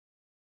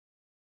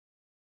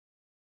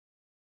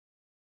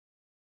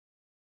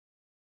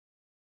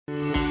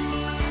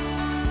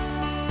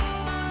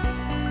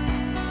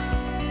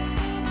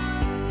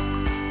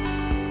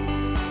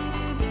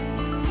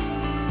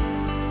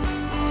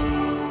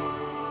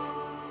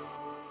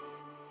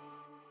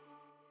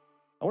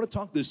want to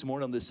talk this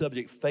morning on the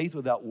subject, faith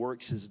without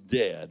works is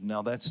dead.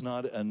 Now, that's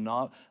not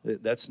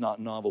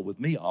novel with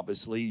me,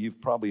 obviously.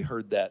 You've probably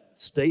heard that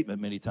statement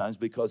many times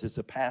because it's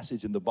a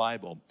passage in the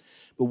Bible.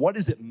 But what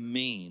does it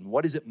mean?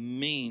 What does it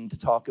mean to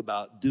talk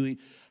about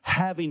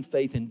having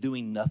faith and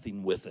doing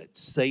nothing with it?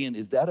 Saying,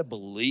 is that a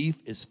belief?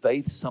 Is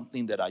faith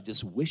something that I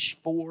just wish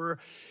for?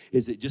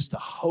 Is it just a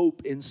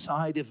hope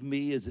inside of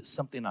me? Is it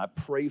something I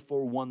pray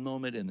for one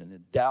moment and then a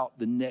doubt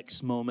the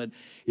next moment?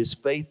 Is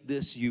faith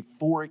this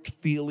euphoric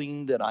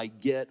feeling that I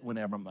get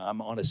whenever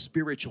I'm on a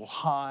spiritual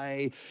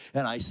high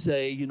and I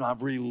say,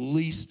 I've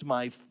released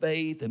my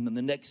faith, and then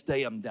the next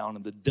day I'm down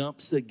in the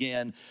dumps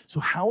again? So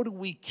how do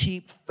we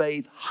keep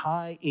faith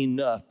high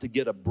enough to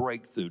get a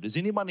breakthrough? Does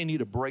anybody need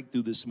a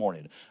breakthrough this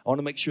morning? I want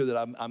to make sure that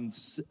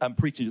I'm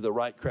preaching to the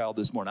right crowd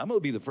this morning. I'm going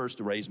to be the first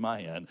to raise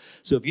my hand.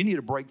 So if you need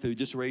a breakthrough,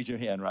 just raise your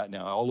hand right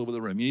now all over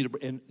the room. You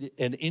need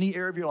in any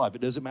area of your life.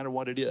 It doesn't matter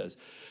what it is.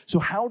 So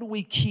how do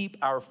we keep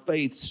our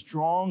faith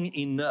strong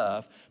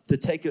enough to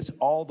take us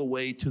all the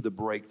way to the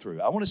breakthrough?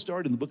 I want to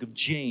start in the book of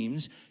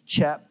James,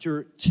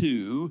 chapter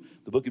 2.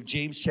 The book of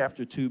James,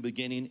 chapter 2,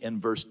 beginning in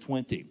verse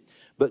 20.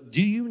 But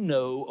do you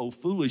know, O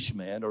foolish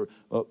man,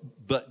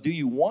 but do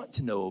you want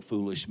to know, O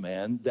foolish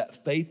man, that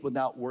faith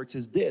without works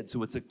is dead?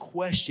 So it's a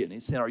question.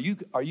 It's saying,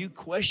 are you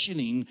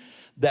questioning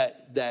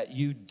that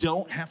you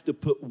don't have to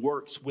put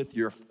works with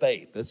your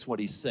faith? That's what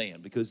he's saying,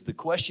 because the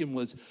question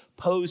was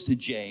posed to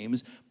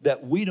James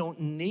that we don't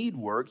need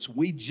works,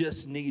 we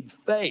just need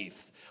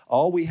faith.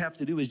 All we have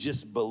to do is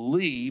just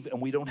believe, and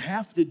we don't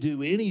have to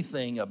do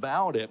anything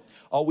about it.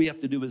 All we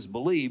have to do is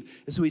believe.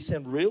 And so he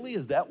said, really,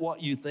 is that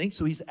what you think?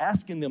 So he's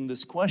asking them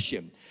this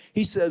question.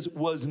 He says,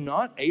 was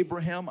not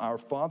Abraham our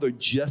father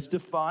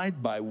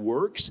justified by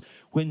works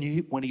when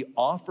he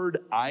offered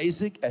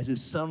Isaac as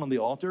his son on the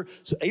altar?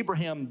 So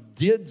Abraham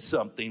did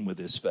something with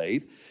his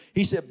faith.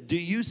 He said, do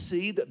you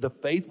see that the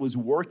faith was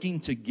working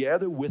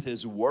together with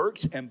his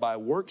works, and by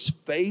works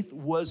faith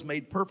was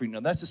made perfect? Now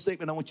that's the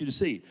statement I want you to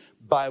see.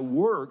 By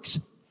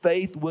works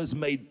faith was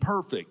made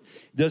perfect.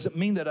 Doesn't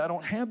mean that I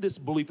don't have this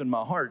belief in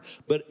my heart,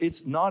 but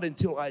it's not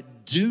until I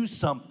do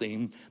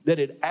something that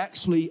it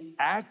actually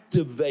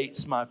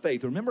activates my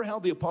faith. Remember how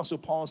the Apostle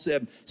Paul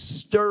said,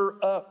 stir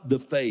up the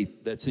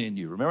faith that's in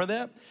you. Remember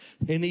that?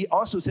 And he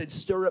also said,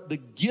 stir up the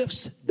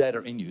gifts that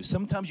are in you.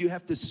 Sometimes you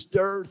have to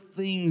stir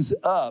things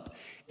up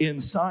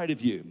inside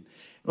of you.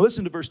 Now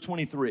listen to verse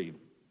 23.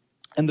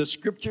 And the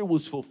scripture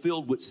was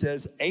fulfilled, which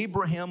says,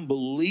 Abraham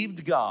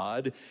believed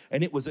God,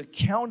 and it was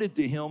accounted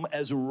to him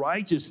as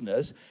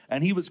righteousness,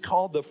 and he was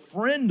called the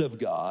friend of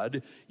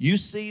God. You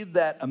see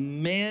that a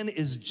man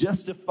is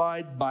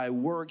justified by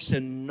works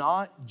and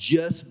not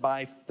just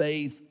by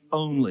faith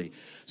only.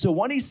 So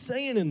what he's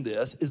saying in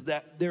this is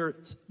that there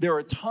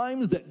are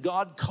times that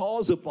God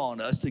calls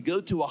upon us to go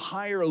to a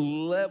higher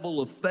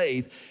level of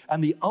faith,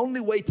 and the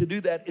only way to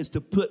do that is to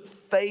put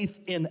faith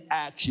in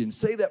action.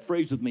 Say that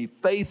phrase with me,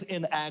 faith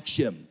in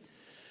action.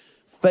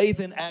 Faith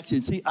in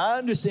action. See, I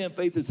understand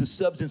faith is the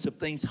substance of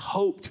things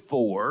hoped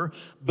for,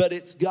 but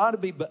it's got to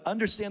be, but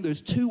understand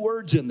there's two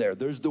words in there.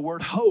 There's the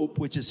word hope,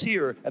 which is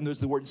here, and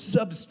there's the word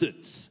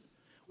substance,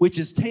 which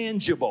is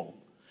tangible.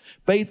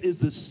 Faith is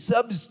the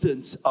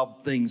substance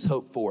of things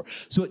hoped for.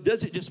 So it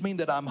doesn't just mean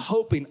that I'm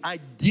hoping. I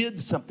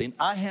did something.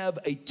 I have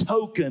a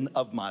token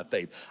of my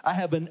faith. I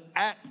have an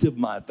act of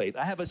my faith.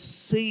 I have a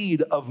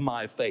seed of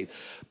my faith.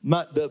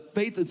 The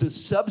faith is the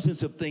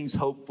substance of things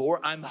hoped for.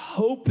 I'm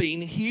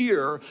hoping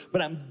here,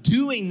 but I'm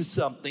doing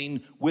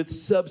something with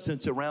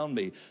substance around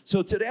me.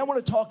 So today I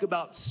want to talk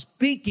about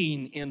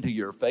speaking into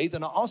your faith,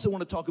 and I also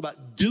want to talk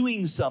about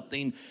doing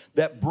something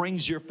that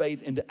brings your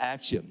faith into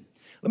action.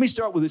 Let me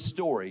start with a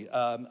story.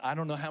 I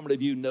don't know how many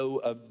of you know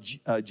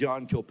of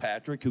John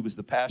Kilpatrick, who was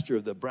the pastor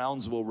of the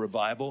Brownsville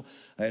Revival,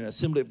 an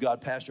Assembly of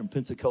God pastor in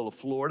Pensacola,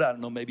 Florida. I don't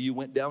know, maybe you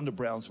went down to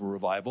Brownsville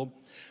Revival.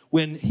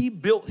 When he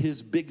built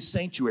his big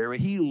sanctuary,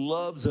 he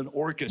loves an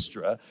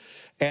orchestra,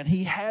 and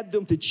he had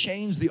them to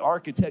change the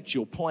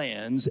architectural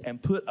plans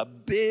and put a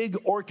big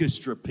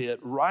orchestra pit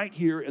right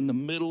here in the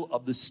middle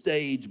of the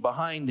stage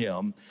behind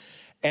him.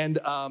 And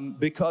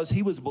because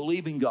he was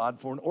believing God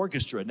for an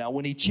orchestra. Now,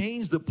 when he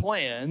changed the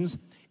plans,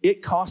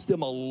 it cost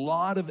him a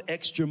lot of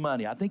extra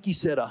money. I think he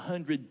said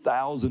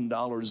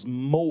 $100,000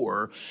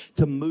 more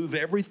to move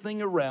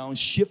everything around,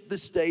 shift the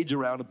stage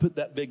around, and put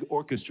that big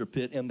orchestra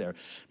pit in there.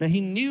 Now,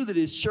 he knew that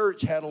his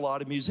church had a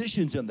lot of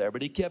musicians in there,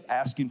 but he kept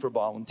asking for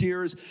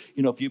volunteers.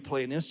 You know, if you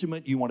play an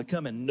instrument, you want to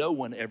come, and no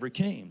one ever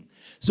came.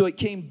 So it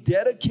came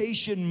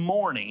dedication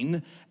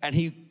morning, and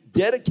he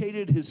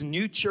dedicated his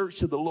new church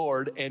to the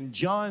Lord, and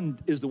John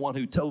is the one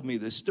who told me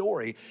this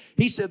story.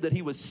 He said that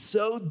he was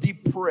so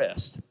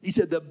depressed. He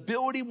said the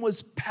building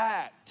was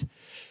packed.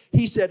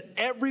 He said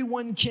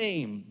everyone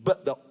came,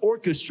 but the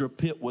orchestra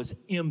pit was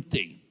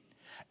empty.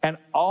 And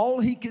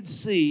all he could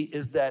see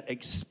is that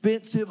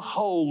expensive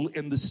hole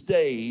in the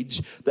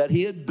stage that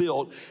he had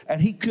built. And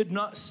he could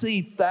not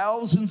see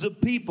thousands of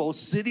people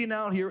sitting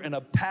out here in a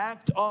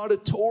packed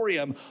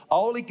auditorium.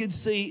 All he could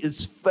see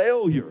is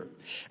failure.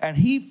 And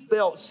he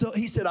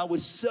said, I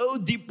was so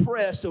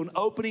depressed on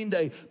opening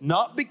day,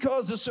 not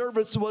because the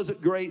service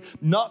wasn't great,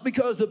 not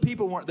because the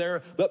people weren't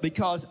there, but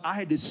because I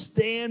had to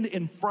stand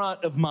in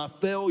front of my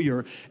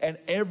failure. And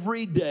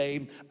every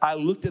day I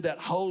looked at that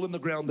hole in the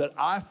ground that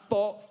I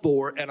fought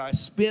for and I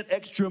spent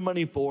extra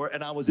money for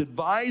and I was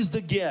advised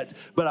against,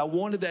 but I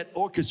wanted that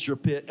orchestra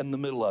pit in the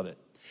middle of it.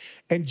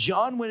 And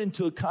John went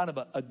into a kind of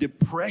a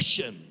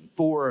depression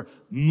for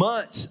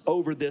months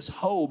over this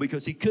hole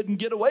because he couldn't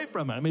get away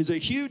from it. I mean, it's a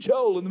huge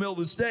hole in the middle of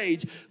the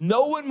stage.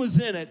 No one was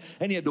in it,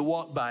 and he had to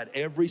walk by it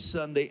every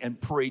Sunday and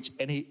preach,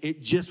 and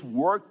it just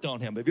worked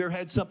on him. Have you ever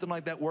had something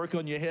like that work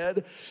on your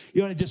head?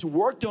 You know, it just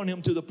worked on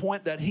him to the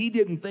point that he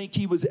didn't think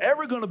he was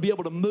ever going to be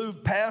able to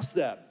move past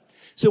that.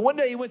 So one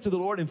day he went to the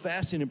Lord in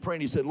fasting and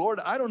praying. He said, Lord,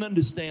 I don't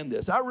understand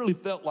this. I really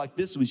felt like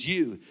this was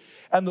you.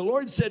 And the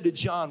Lord said to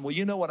John, well,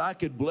 you know what? I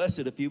could bless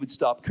it if you would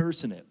stop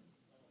cursing it.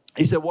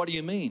 He said, what do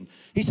you mean?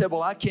 He said,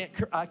 well, I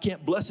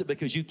can't bless it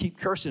because you keep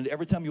cursing it.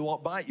 Every time you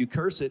walk by it, you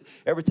curse it.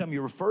 Every time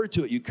you refer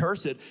to it, you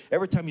curse it.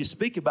 Every time you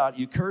speak about it,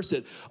 you curse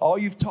it. All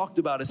you've talked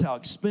about is how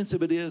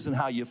expensive it is and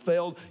how you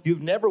failed.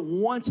 You've never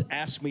once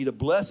asked me to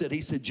bless it.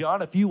 He said,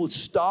 John, if you will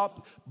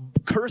stop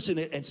cursing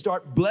it and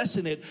start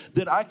blessing it,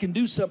 then I can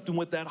do something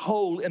with that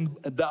hole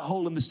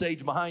in the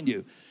stage behind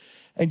you.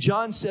 And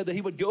John said that he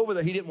would go over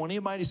there. He didn't want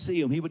anybody to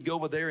see him. He would go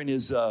over there in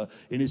his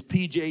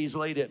PJs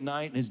late at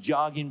night, in his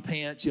jogging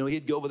pants. You know,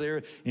 he'd go over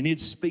there and he'd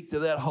speak to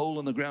that hole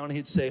in the ground.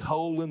 He'd say,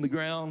 hole in the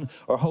ground,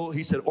 or hole.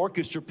 He said,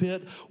 orchestra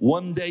pit,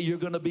 one day you're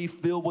going to be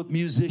filled with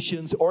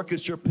musicians.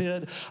 Orchestra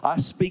pit, I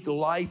speak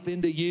life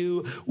into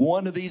you.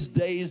 One of these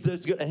days,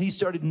 and he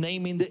started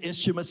naming the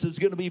instruments. There's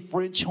going to be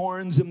French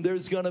horns and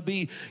there's going to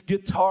be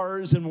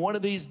guitars. And one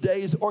of these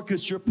days,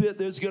 orchestra pit,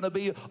 there's going to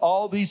be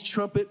all these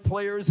trumpet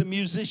players and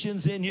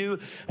musicians in you.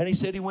 And he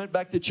said he went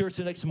back to church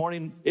the next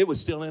morning. It was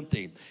still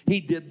empty.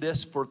 He did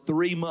this for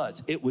 3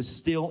 months. It was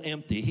still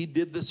empty. He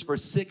did this for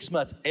 6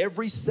 months.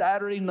 Every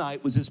Saturday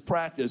night was his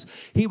practice.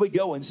 He would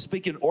go and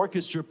speak in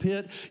orchestra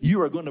pit.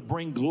 You are going to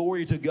bring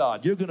glory to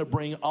God. You're going to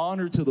bring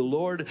honor to the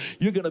Lord.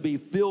 You're going to be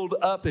filled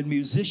up, and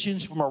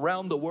musicians from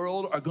around the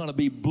world are going to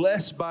be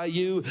blessed by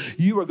you.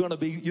 You're going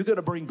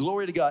to bring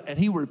glory to God. And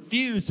he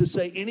refused to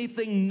say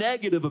anything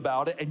negative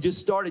about it and just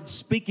started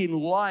speaking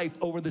life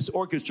over this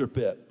orchestra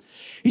pit.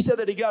 He said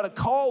that he got a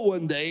call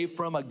one day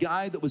from a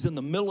guy that was in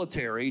the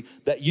military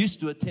that used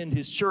to attend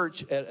his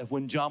church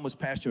when John was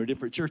pastoring a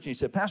different church. And he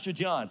said, Pastor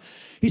John,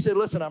 he said,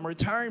 listen, I'm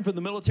retiring from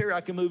the military.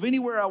 I can move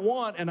anywhere I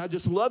want, and I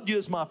just loved you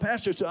as my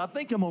pastor, so I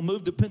think I'm going to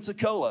move to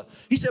Pensacola.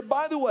 He said,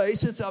 by the way,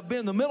 since I've been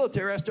in the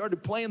military, I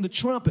started playing the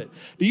trumpet.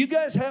 Do you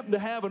guys happen to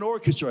have an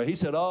orchestra? He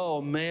said,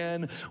 oh,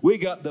 man, we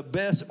got the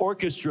best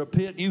orchestra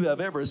pit you have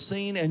ever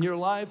seen in your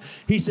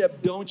life. He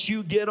said, don't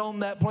you get on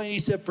that plane. He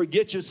said,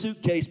 forget your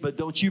suitcase, but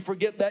don't you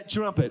forget that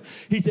trumpet.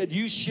 He said,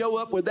 you show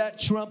up with that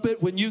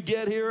trumpet when you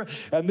get here.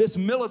 And this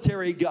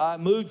military guy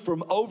moved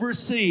from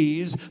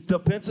overseas to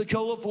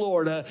Pensacola,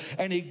 Florida,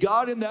 and he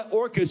got in that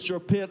orchestra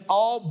pit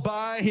all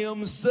by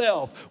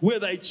himself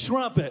with a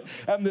trumpet.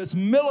 And this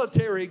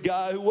military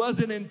guy who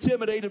wasn't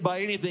intimidated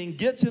by anything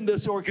gets in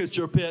this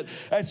orchestra pit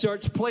and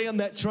starts playing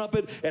that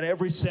trumpet. And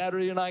every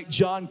Saturday night,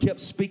 John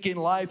kept speaking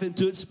life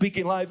into it,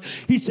 speaking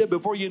life. He said,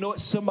 before you know it,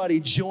 somebody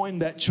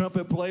joined that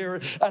trumpet player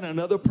and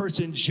another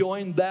person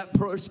joined that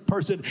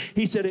person.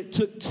 He said it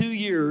took 2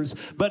 years,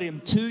 but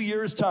in 2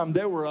 years' time,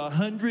 there were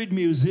 100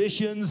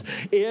 musicians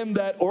in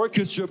that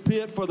orchestra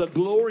pit for the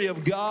glory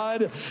of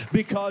God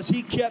because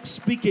he kept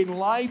speaking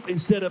life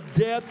instead of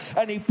death,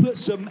 and he put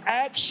some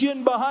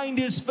action behind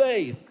his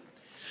faith.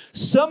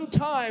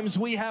 Sometimes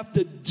we have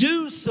to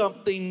do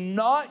something,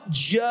 not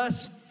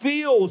just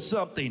feel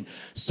something.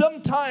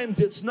 Sometimes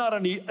it's not a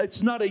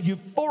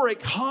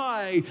euphoric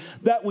high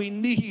that we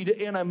need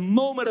in a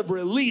moment of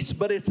release,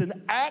 but it's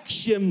an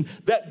action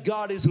that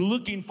God is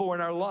looking for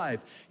in our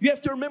life. You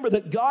have to remember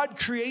that God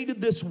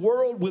created this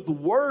world with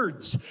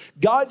words.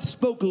 God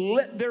spoke,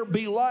 let there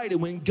be light.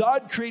 And when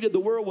God created the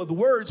world with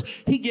words,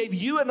 he gave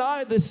you and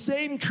I the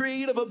same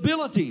creative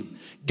ability.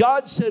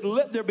 God said,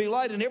 let there be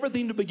light, and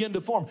everything to begin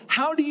to form.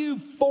 How do you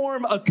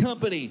form a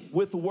company?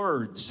 With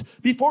words.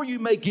 Before you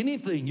make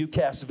anything, you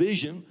cast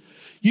vision.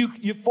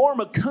 You form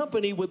a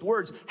company with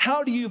words.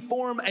 How do you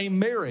form a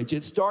marriage?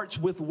 It starts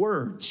with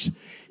words.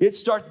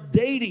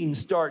 Dating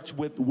starts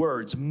with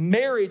words.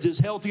 Marriage is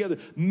held together.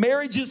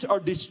 Marriages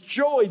are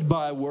destroyed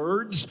by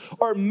words,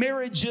 or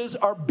marriages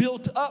are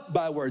built up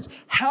by words.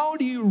 How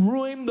do you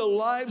ruin the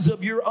lives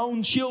of your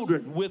own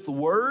children? With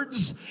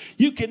words.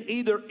 You can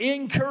either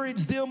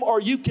encourage them or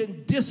you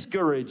can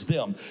discourage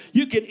them.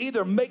 You can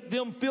either make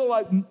them feel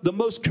like the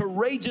most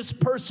courageous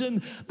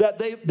person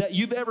that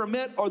you've ever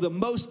met, or the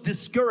most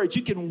discouraged.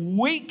 You can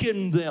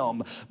weaken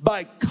them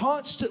by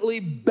constantly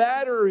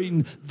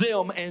battering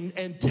them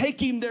and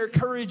taking their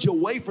courage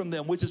away from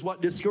them, which is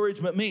what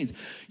discouragement means.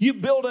 You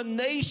build a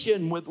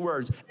nation with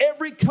words.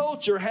 Every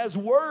culture has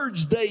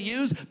words they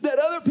use that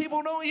other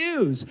people don't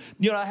use.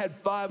 You know, I had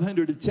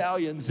 500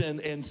 Italians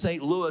in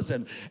St. Louis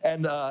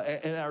and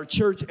our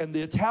church, and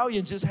the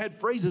Italians just had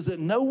phrases that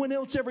no one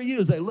else ever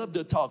used. They love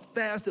to talk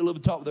fast. They love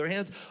to talk with their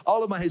hands.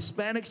 All of my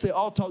Hispanics, they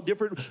all talk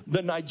different.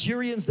 The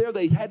Nigerians there,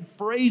 they had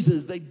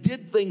phrases. They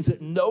did things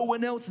that no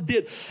one else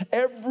did.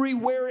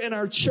 Everywhere in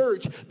our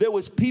church, there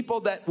was people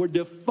that were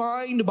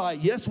defined by,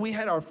 yes, we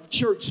had our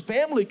church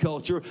family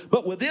culture,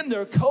 but within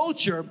their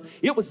culture,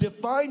 it was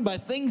defined by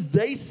things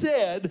they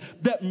said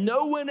that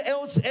no one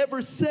else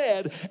ever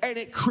said, and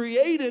it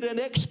created an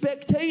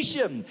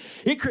expectation.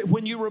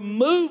 When you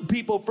remove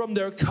people from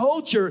their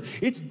culture,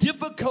 it's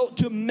difficult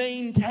to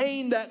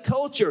maintain that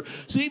culture.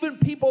 So even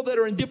people that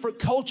are in different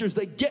cultures,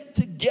 they get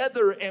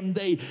together and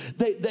they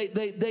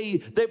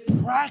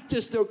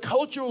practice their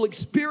cultural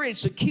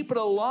experience to keep it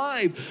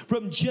alive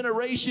from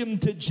generation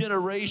to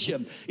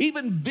generation.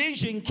 Even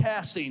vision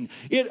casting,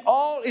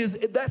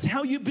 that's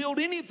how you build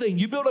anything.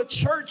 You build a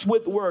church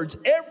with words.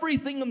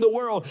 Everything in the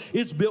world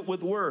is built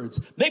with words.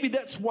 Maybe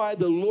that's why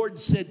the Lord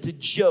said to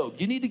Job,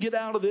 you need to get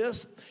out of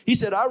this. He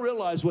said, I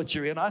realize what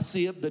you're in. I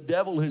see it. The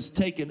devil has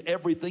taken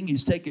everything.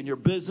 He's taken your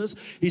business.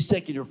 He's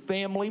taken your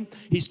family.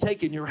 He's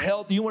taken your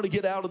health. You want to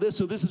get out of this?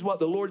 So this is what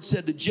the Lord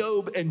said to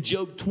Job in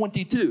Job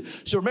 22.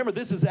 So remember,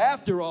 this is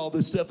after all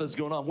this stuff is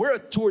going on. We're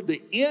toward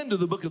the end of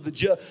the book of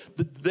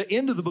the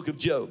end of the book of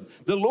Job.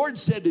 The Lord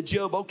said to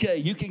Job, okay,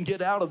 you can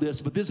get out of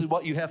this, but this is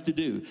what you have to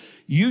do.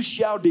 You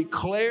shall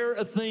declare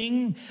a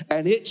thing,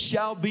 and it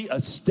shall be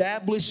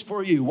established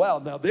for you. Wow,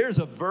 now there's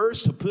a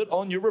verse to put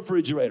on your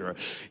refrigerator.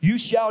 You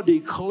shall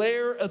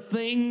declare a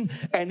thing,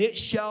 and it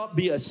shall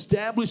be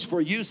established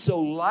for you, so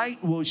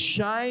light will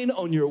shine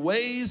on your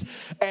ways.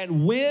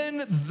 And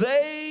when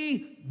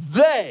they,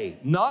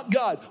 not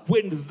God,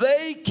 when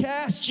they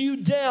cast you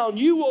down,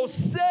 you will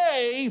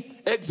say,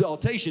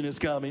 exaltation is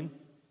coming.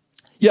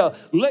 Yeah,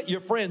 let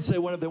your friends say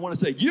whatever they want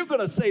to say. You're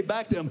going to say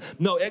back to them,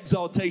 no,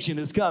 exaltation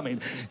is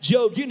coming.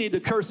 Job, you need to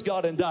curse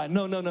God and die.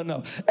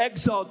 No.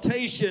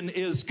 Exaltation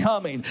is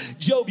coming.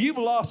 Job, you've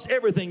lost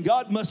everything.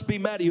 God must be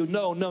mad at you.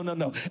 No.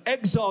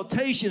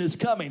 Exaltation is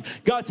coming.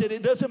 God said,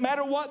 it doesn't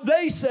matter what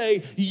they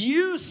say.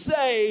 You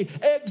say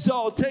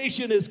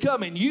exaltation is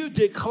coming. You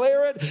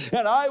declare it,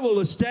 and I will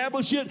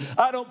establish it.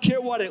 I don't care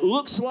what it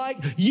looks like.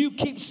 You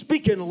keep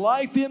speaking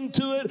life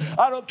into it.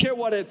 I don't care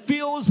what it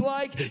feels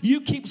like.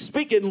 You keep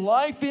speaking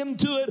life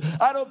into it.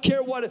 I don't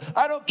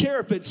care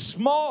if it's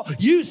small.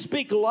 You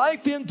speak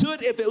life into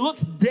it. If it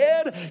looks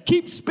dead,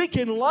 keep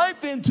speaking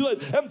life into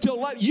it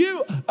until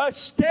you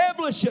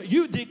establish it.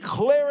 You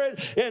declare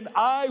it, and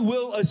I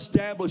will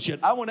establish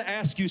it. I want to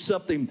ask you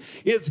something.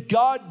 Is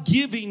God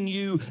giving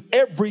you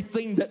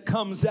everything that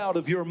comes out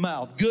of your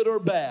mouth, good or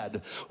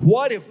bad?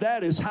 What if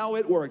that is how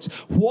it works?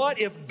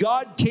 What if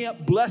God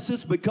can't bless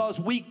us because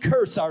we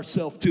curse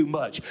ourselves too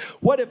much?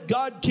 What if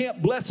God can't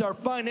bless our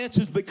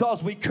finances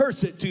because we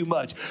curse it too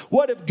much?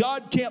 What if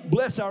God can't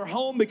bless our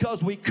home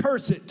because we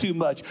curse it too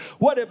much?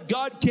 What if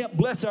God can't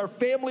bless our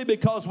family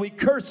because we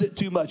curse it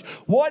too much?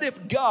 What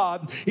if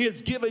God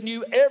is giving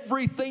you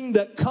everything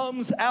that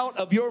comes out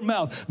of your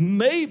mouth?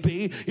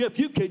 Maybe if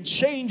you can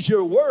change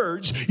your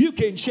words, you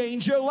can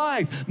change your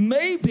life.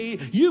 Maybe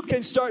you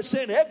can start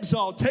saying,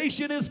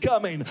 exaltation is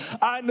coming.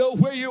 I know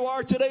where you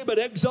are today, but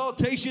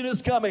exaltation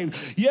is coming.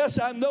 Yes,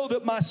 I know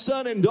that my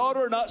son and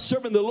daughter are not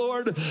serving the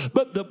Lord,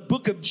 but the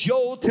book of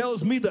Joel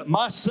tells me that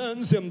my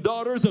sons and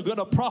daughters are going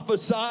to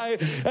prophesy,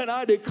 and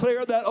I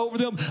declare that over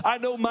them. I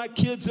know my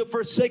kids have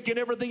forsaken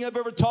everything I've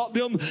ever taught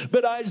them,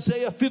 but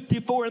Isaiah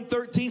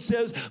 54:13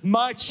 says,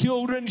 my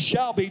children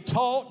shall be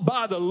taught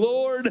by the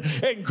Lord,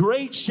 and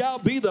great shall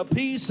be the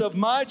peace of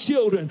my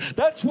children.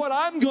 That's what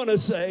I'm going to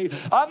say.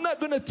 I'm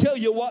not going to tell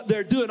you what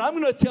they're doing. I'm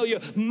going to tell you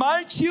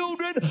my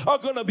children are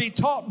going to be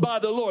taught by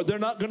the Lord. They're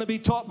not going to be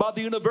taught by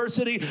the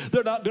university.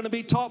 They're not going to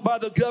be taught by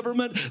the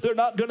government. They're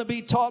not going to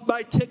be taught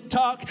by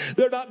TikTok.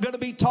 They're not going to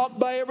be taught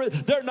by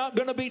everything. They're not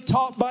going to be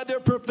taught by their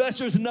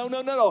professors. No.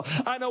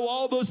 I know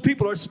all those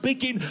people are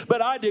speaking,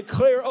 but I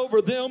declare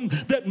over them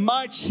that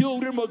my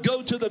children will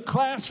go to the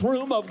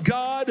classroom of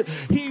God.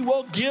 He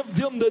will give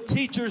them the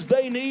teachers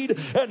they need,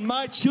 and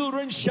my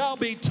children shall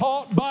be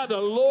taught by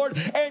the Lord,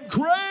 and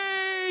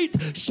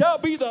great shall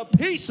be the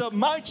peace of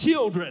my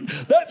children.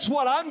 That's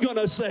what I'm going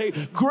to say.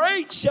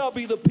 Great shall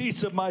be the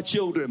peace of my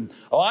children.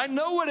 Oh, I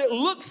know what it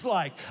looks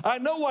like. I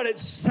know what it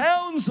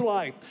sounds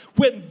like.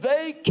 When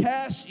they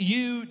cast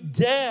you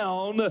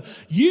down,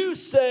 you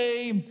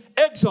say,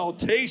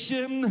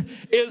 exaltation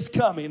is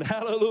coming.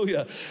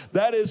 Hallelujah.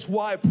 That is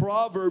why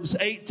Proverbs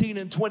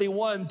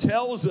 18:21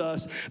 tells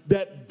us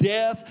that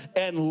death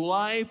and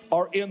life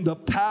are in the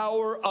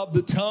power of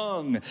the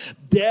tongue.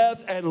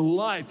 Death and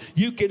life.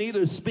 You can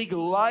either speak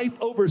life life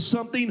over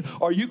something,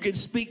 or you can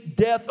speak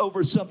death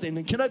over something.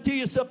 And can I tell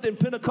you something,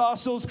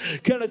 Pentecostals?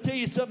 Can I tell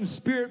you something,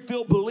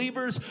 Spirit-filled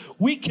believers?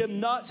 We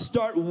cannot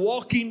start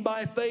walking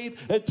by faith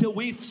until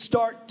we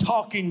start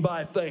talking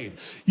by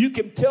faith. You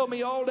can tell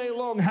me all day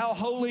long how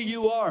holy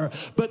you are,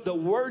 but the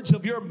words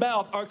of your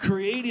mouth are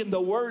creating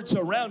the words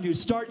around you.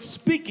 Start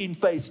speaking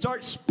faith.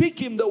 Start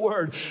speaking the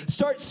word.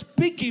 Start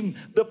speaking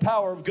the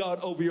power of God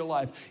over your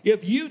life.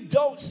 If you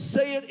don't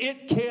say it,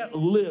 it can't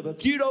live.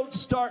 If you don't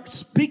start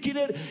speaking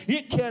it,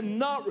 it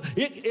cannot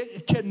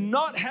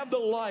have the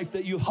life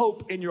that you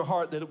hope in your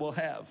heart that it will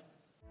have.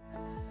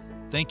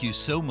 Thank you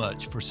so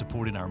much for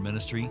supporting our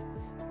ministry.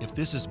 If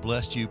this has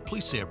blessed you,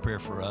 please say a prayer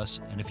for us.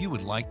 And if you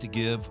would like to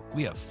give,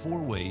 we have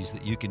 4 ways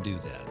that you can do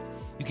that.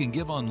 You can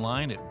give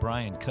online at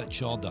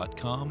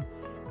briancutshaw.com,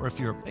 or if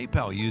you're a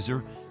PayPal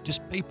user,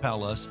 just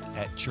PayPal us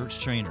at Church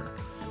Trainer.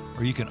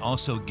 Or you can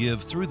also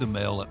give through the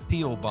mail at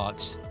P.O.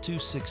 Box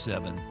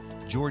 267,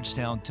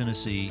 Georgetown,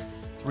 Tennessee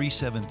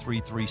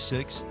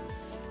 37336.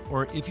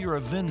 Or if you're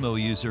a Venmo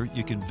user,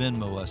 you can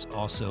Venmo us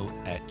also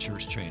at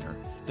Church Trainer.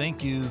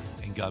 Thank you,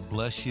 and God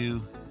bless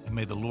you, and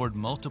may the Lord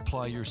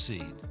multiply your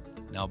seed.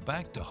 Now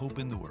back to Hope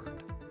in the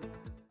Word.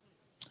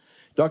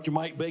 Dr.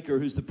 Mike Baker,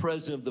 who's the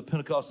president of the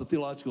Pentecostal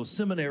Theological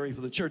Seminary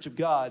for the Church of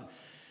God,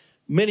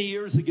 many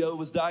years ago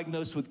was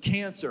diagnosed with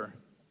cancer.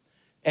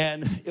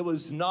 And it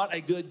was not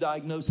a good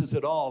diagnosis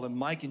at all. And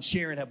Mike and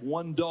Sharon have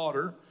one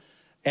daughter.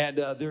 And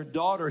their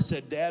daughter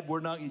said, Dad,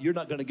 you're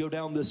not going to go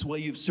down this way.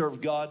 You've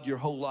served God your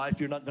whole life.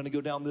 You're not going to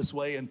go down this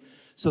way. And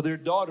so their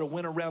daughter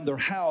went around their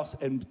house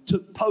and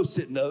took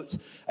Post-it notes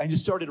and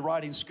just started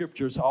writing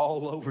scriptures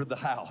all over the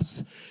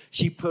house.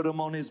 She put them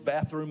on his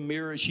bathroom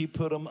mirror. She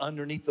put them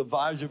underneath the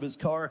visor of his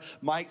car.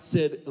 Mike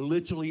said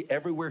literally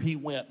everywhere he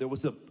went, there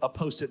was a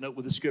Post-it note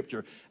with a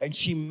scripture. And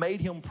she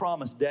made him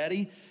promise,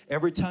 Daddy,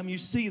 every time you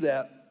see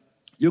that,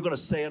 you're going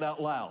to say it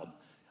out loud.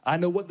 I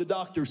know what the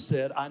doctor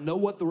said. I know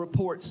what the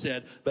report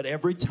said. But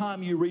every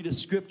time you read a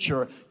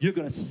scripture, you're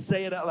going to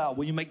say it out loud.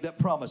 Will you make that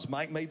promise?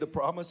 Mike made the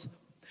promise.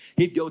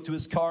 He'd go to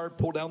his car,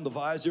 pull down the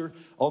visor.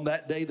 On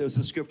that day, there's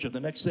a scripture. The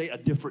next day, a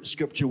different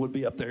scripture would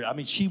be up there. I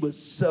mean, she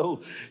was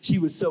so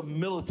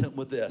militant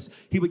with this.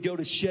 He would go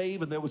to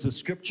shave, and there was a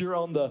scripture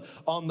on the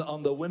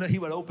window. He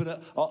would open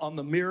it on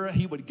the mirror.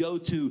 He would go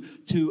to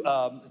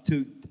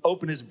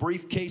open his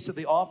briefcase at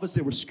the office.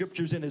 There were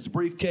scriptures in his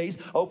briefcase.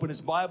 Open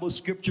his Bible,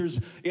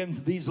 scriptures in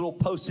these little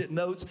Post-it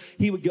notes.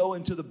 He would go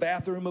into the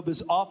bathroom of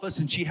his office,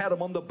 and she had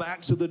them on the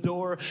backs of the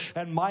door.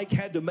 And Mike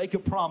had to make a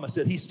promise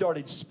that he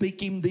started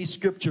speaking these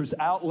scriptures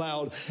out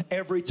loud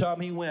every time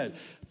he went.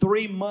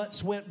 3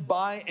 months went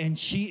by, and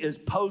she is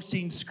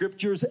posting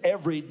scriptures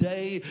every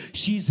day.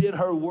 She's in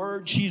her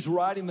word. She's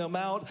writing them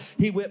out.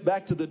 He went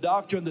back to the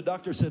doctor, and the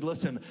doctor said,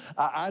 listen,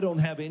 I don't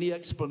have any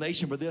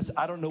explanation for this.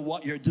 I don't know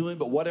what you're doing,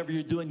 but whatever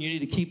you're doing, you need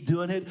to keep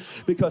doing it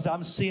because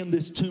I'm seeing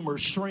this tumor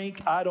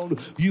shrink.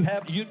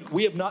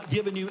 We have not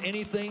given you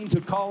anything to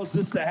cause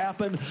this to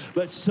happen,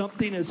 but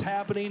something is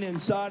happening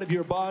inside of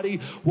your body.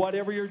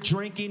 Whatever you're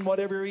drinking,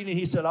 whatever you're eating,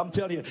 he said, I'm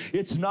telling you,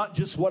 it's not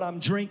just what I'm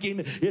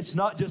drinking. It's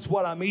not just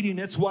what I'm eating.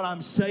 It's what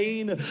I'm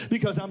saying,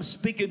 because I'm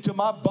speaking to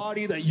my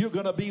body that you're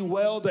going to be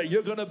well, that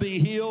you're going to be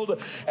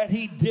healed. And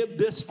he did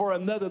this for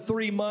another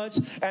 3 months.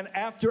 And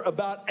after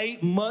about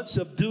 8 months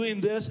of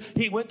doing this,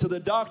 he went to the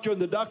doctor, and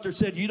the doctor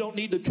said, you don't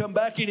need to come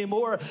back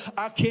anymore.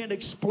 I can't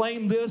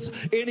explain this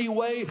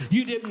anyway.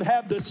 You didn't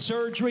have the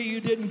surgery.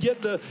 You didn't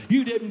get the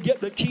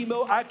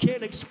chemo. I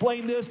can't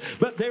explain this,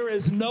 but there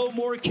is no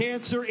more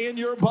cancer in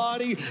your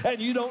body,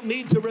 and you don't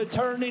need to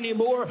return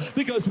anymore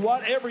because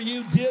whatever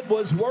you did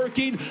was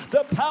working.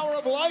 The power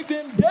of life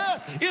and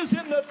death is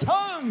in the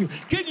tongue.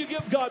 Can you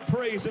give God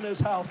praise in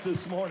his house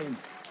this morning?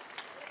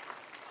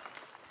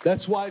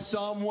 That's why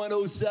Psalm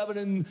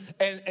 107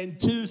 and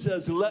 2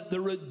 says, let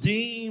the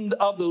redeemed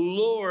of the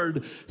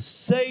Lord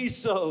say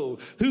so.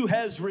 Who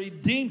has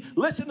redeemed,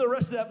 listen to the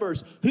rest of that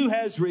verse, who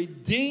has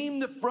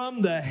redeemed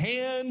from the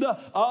hand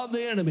of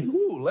the enemy.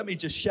 Ooh, let me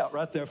just shout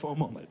right there for a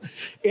moment.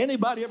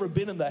 Anybody ever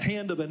been in the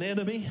hand of an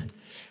enemy?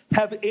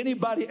 Have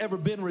anybody ever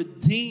been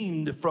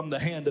redeemed from the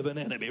hand of an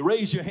enemy?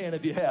 Raise your hand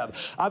if you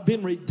have. I've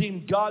been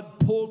redeemed. God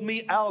pulled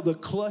me out of the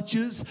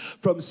clutches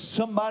from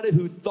somebody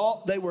who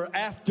thought they were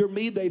after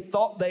me. They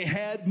thought they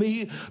had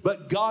me,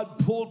 but God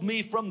pulled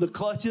me from the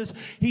clutches.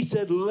 He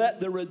said, let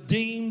the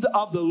redeemed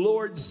of the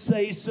Lord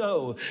say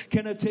so.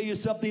 Can I tell you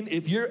something?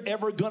 If you're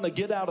ever going to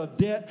get out of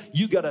debt,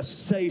 you got to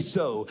say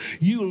so.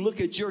 You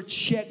look at your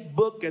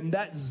checkbook and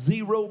that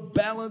zero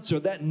balance or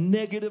that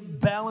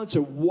negative balance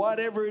or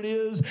whatever it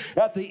is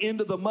at the end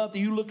of the month,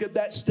 you look at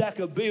that stack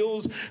of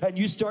bills and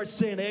you start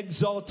saying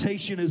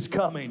exaltation is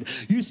coming.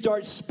 You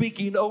start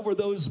speaking over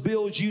those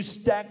bills. You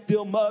stack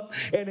them up,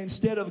 and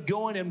instead of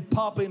going and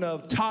popping a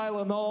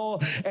Tylenol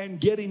Tylenol and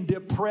getting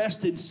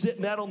depressed and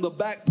sitting out on the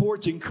back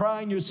porch and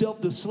crying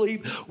yourself to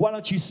sleep, why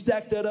don't you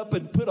stack that up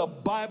and put a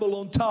Bible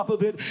on top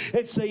of it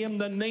and say, in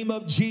the name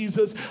of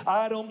Jesus,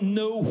 I don't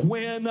know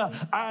when,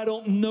 I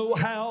don't know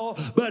how,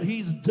 but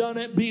He's done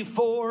it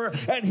before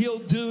and He'll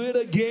do it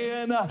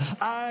again.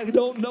 I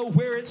don't know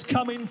where it's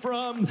coming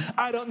from.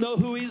 I don't know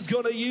who He's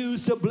going to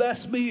use to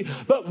bless me,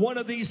 but one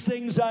of these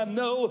things I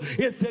know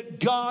is that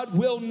God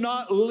will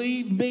not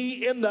leave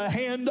me in the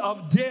hand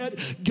of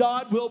death.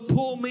 God will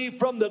pull me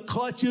from the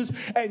clutches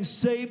and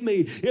save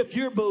me. If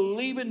you're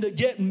believing to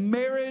get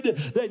married,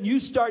 then you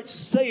start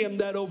saying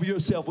that over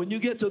yourself. When you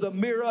get to the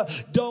mirror,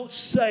 don't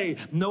say,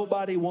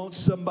 nobody wants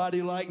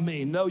somebody like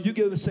me. No, you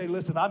get to say,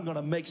 listen, I'm going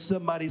to make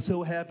somebody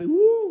so happy.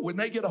 Woo! When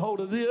they get a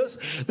hold of this,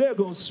 they're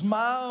going to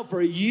smile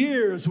for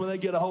years when they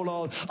get a hold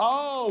of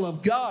all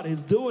of God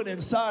is doing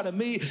inside of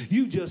me.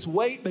 You just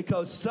wait,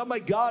 because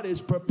somebody, God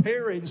is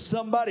preparing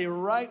somebody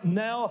right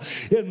now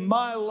in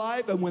my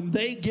life. And when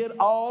they get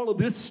all of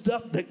this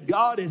stuff that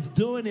God is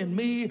doing in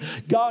me,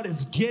 God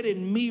is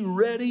getting me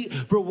ready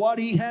for what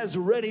He has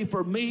ready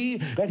for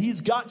me. And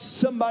He's got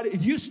somebody.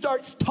 If you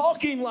start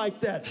talking like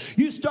that,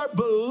 you start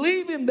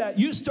believing that,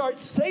 you start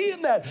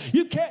saying that,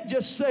 you can't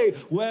just say,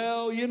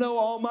 well, you know,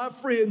 all my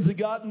friends have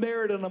gotten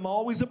married and I'm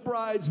always a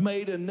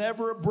bridesmaid and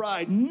never a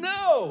bride.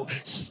 No,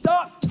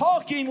 stop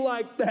talking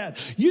like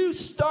that. You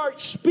start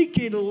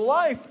speaking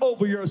life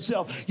over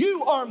yourself.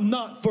 You are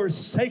not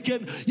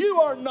forsaken.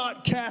 You are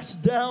not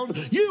cast down.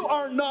 You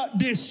are not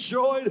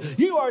destroyed.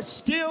 You are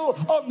still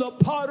on the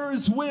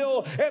potter's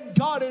wheel, and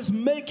God is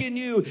making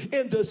you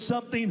into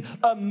something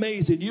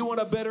amazing. You want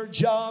a better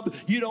job?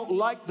 You don't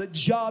like the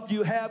job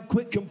you have?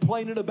 Quit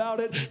complaining about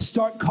it.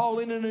 Start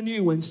calling in a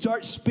new one.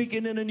 Start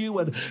speaking in a new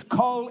one.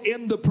 Call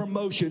in the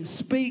promotion.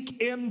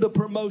 Speak in the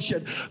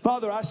promotion.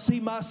 Father, I see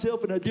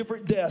myself in a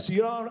different desk.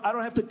 You know, I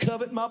don't have to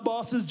covet my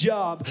boss's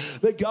job.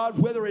 But God,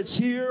 whether it's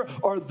here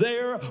or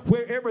there,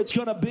 wherever it's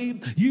going to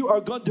be, you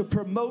are going to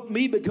promote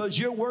me, because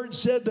your word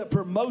said that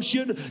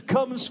promotion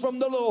comes from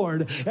the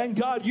Lord. And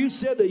God, you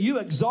said that you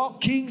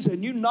exalt kings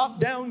and you knock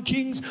down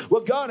kings.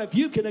 Well, God, if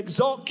you can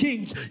exalt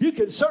kings, you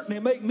can certainly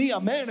make me a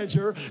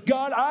manager.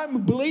 God,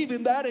 I'm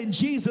believing that in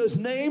Jesus'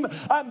 name.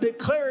 I'm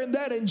declaring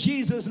that in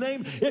Jesus'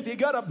 name. If you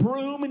got a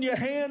broom in your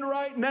hand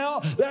right now,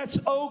 that's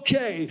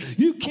okay.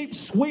 You keep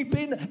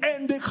sweeping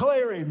and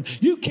declaring.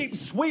 You keep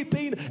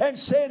sweeping and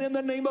saying, in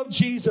the name of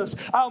Jesus,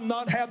 I'll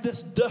not have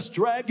this dust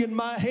rag in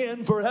my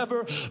hand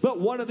forever, but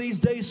one of these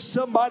days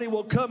somebody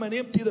will come and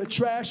empty the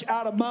trash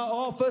out of my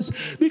office,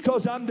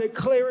 because I'm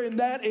declaring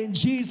that in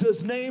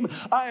Jesus' name.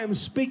 I am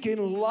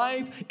speaking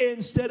life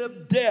instead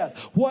of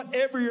death.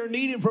 Whatever you're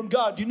needing from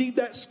God, you need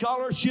that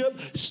scholarship,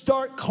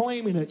 start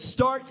claiming it.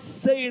 Start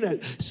saying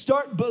it.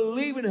 Start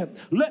believing it.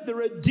 Let the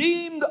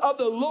redeemed of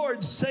the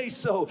Lord say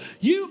so.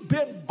 You've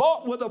been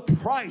bought with a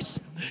price.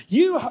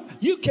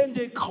 You can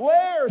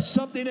declare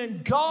something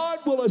and God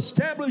will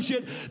establish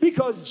it,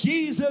 because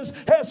Jesus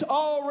has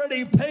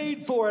already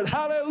paid for it.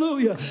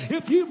 Hallelujah.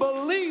 If you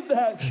believe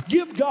that,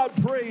 give God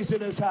praise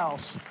in His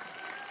house.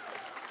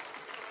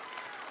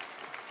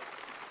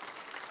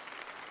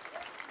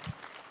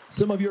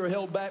 Some of you are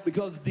held back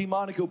because of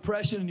demonic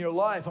oppression in your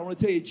life. I want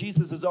to tell you,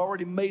 Jesus has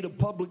already made a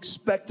public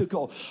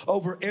spectacle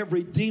over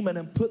every demon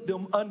and put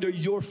them under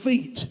your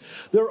feet.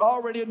 They're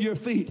already under your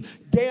feet.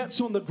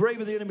 Dance on the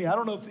grave of the enemy. I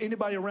don't know if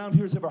anybody around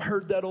here has ever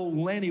heard that old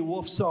Lanny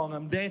Wolf song,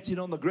 I'm dancing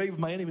on the grave of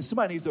my enemy.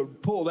 Somebody needs to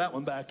pull that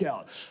one back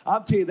out.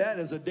 I'll tell you, that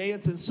is a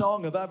dancing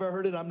song. If I've ever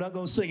heard it, I'm not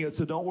going to sing it,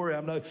 so don't worry.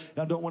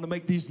 I don't want to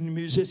make these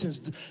musicians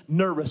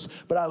nervous,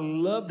 but I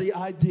love the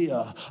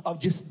idea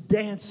of just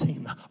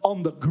dancing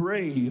on the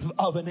grave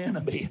of an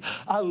enemy.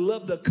 I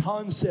love the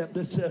concept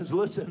that says,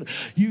 listen,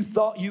 you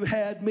thought you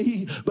had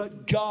me,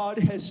 but God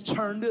has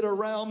turned it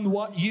around.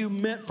 What you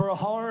meant for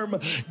harm,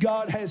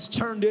 God has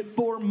turned it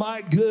for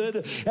my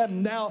good.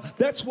 And now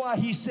that's why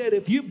He said,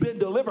 if you've been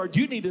delivered,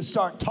 you need to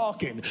start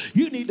talking.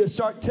 You need to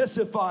start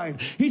testifying.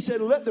 He said,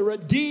 let the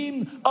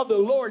redeemed of the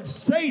Lord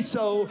say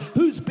so,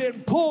 who's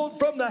been pulled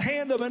from the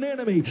hand of an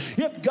enemy.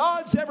 If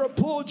God's ever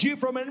pulled you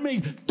from an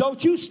enemy,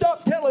 don't you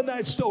stop telling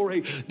that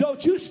story.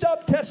 Don't you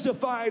stop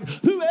testifying.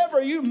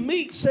 Whoever you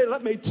meet, say,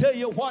 let me tell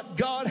you what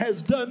God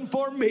has done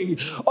for me.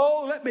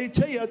 Oh, let me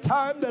tell you a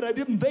time that I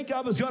didn't think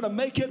I was going to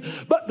make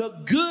it, but the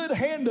good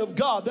hand of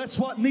God, that's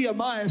what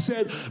Nehemiah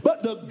said,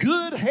 but the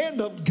good hand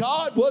of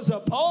God was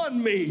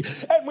upon me.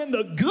 And when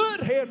the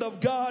good hand of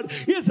God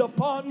is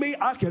upon me,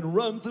 I can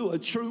run through a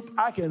troop,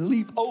 I can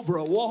leap over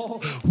a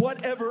wall.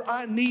 Whatever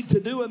I need to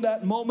do in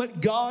that moment,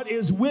 God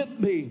is with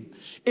me.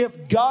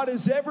 If God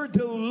has ever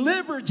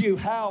delivered you,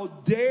 how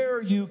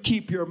dare you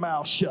keep your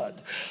mouth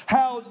shut?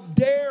 How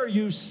dare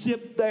you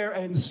sit there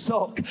and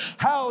sulk?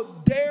 How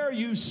dare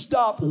you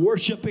stop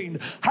worshiping?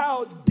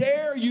 How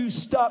dare you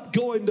stop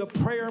going to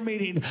prayer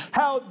meeting?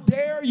 How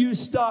dare you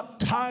stop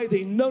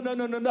tithing? No.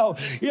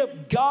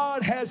 If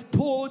God has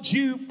pulled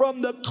you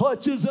from the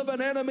clutches of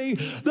an enemy,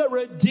 the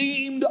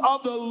redeemed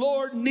of the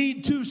Lord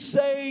need to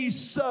say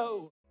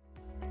so.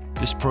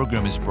 This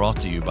program is brought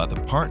to you by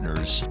the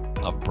partners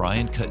of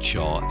Brian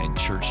Cutshaw and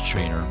Church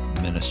Trainer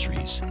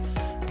Ministries.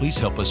 Please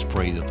help us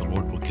pray that the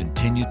Lord will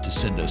continue to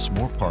send us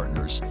more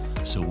partners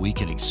so we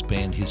can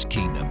expand His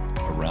kingdom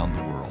around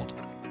the world.